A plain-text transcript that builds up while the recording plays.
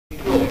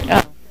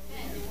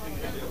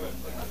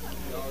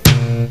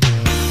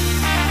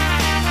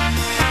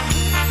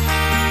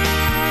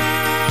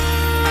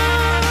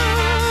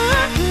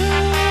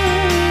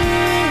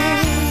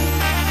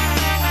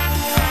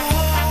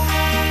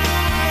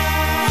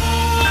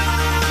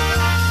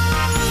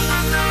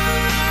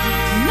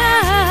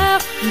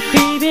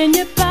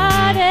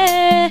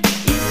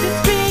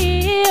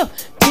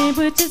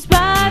which is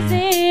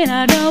rising.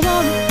 I don't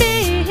wanna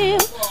feel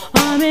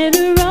I'm in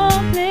the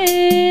wrong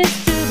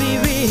place to be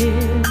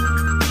real.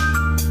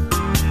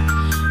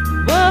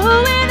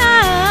 Oh, and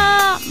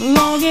I'm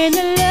longing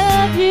to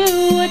love you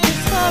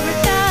just for a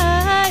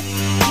night.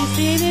 You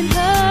sitting,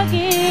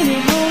 hugging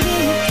and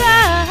holding you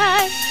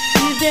tight.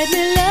 Please let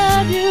me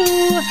love you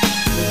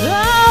with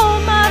all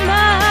my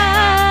mind.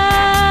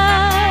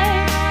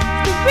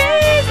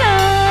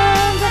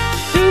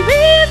 The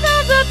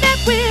reasons that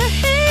we're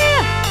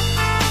here,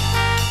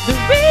 the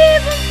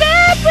reasons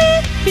that we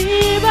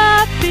feel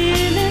our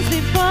feelings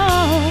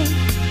before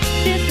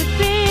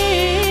disappear.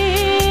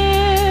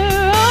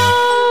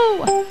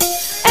 Oh,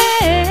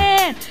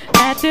 and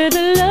after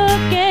the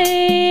love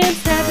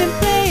games have been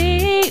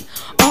played,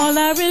 all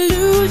our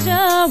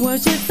illusion was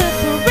just a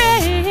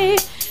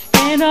parade,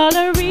 and all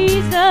the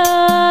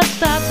reasons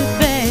start to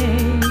fade.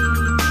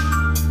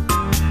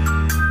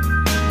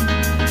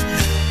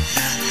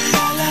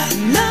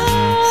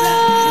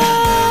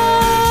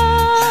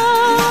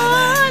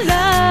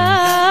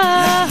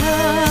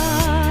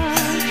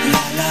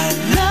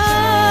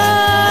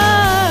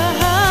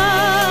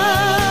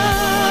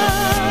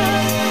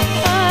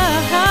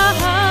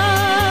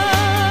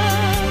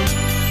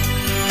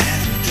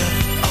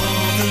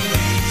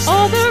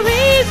 All the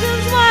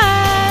reasons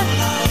why,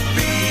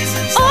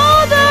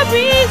 all the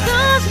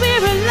reasons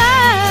we're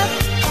alive,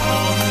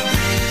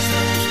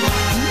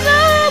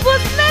 love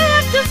was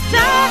left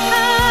aside.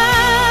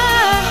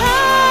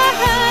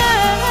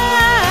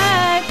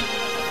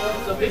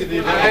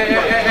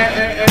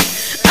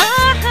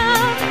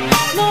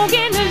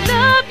 Longing to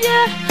love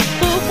you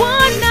for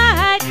one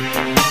night.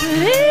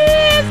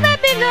 Please let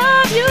me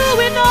love you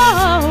with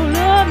all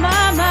of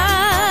my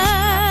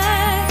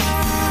mind,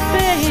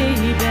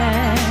 baby.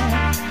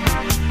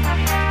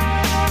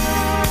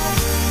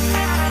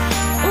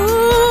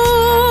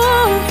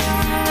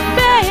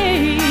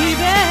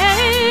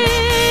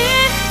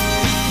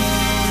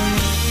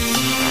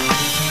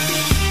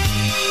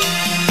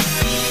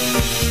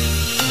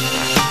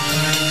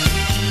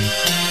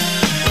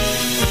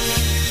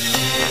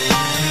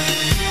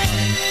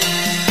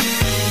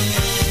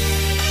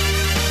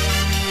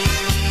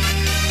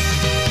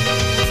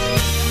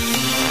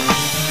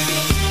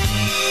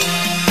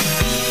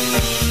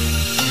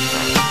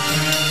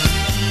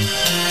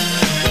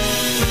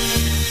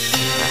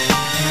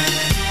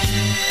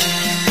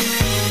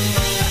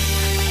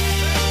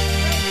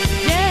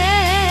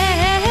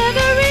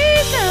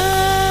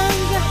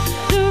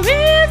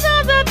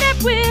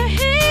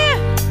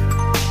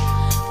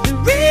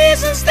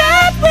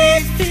 That we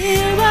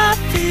feel our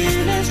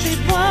feelings,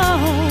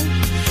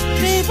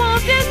 they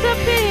won't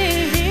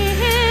disappear.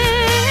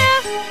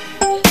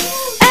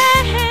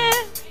 And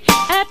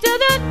after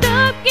the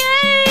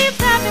games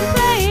have been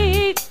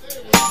played,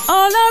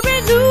 all our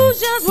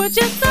illusions were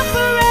just a